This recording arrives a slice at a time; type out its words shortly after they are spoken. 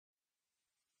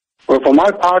for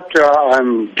my part,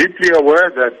 I'm deeply aware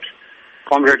that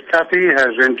Comrade Kathy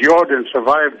has endured and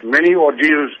survived many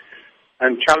ordeals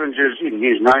and challenges in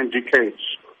his 9 decades.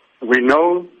 We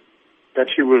know that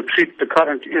he will treat the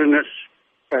current illness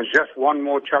as just one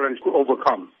more challenge to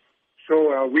overcome.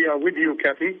 So we are with you,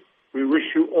 Kathy. We wish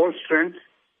you all strength,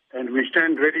 and we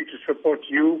stand ready to support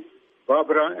you,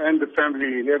 Barbara, and the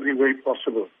family in every way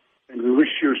possible. And we wish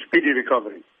you speedy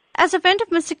recovery. As a friend of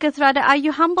Mr. Kathrada, are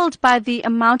you humbled by the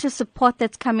amount of support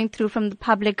that's coming through from the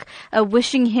public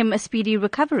wishing him a speedy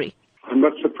recovery? I'm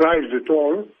not surprised at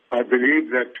all. I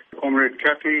believe that Comrade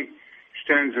Kathy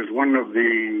stands as one of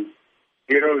the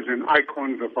heroes and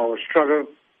icons of our struggle.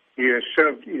 He has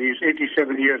served in his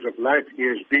 87 years of life. He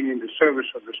has been in the service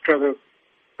of the struggle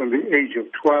from the age of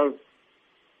 12.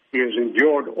 He has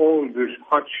endured all these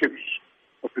hardships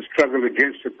of the struggle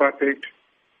against apartheid.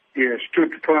 He has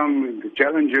stood firm in the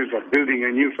challenges of building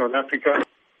a new South Africa,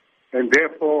 and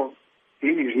therefore he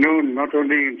is known not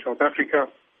only in South Africa,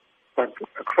 but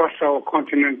across our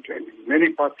continent and in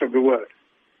many parts of the world.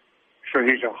 So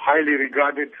he's a highly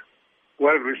regarded,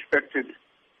 well-respected,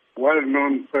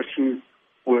 well-known person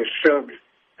who has served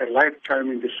a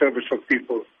lifetime in the service of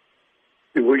people.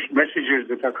 The messages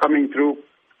that are coming through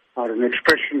are an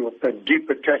expression of that deep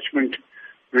attachment,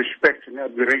 respect, and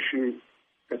admiration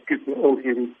that people owe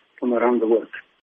him from around the world.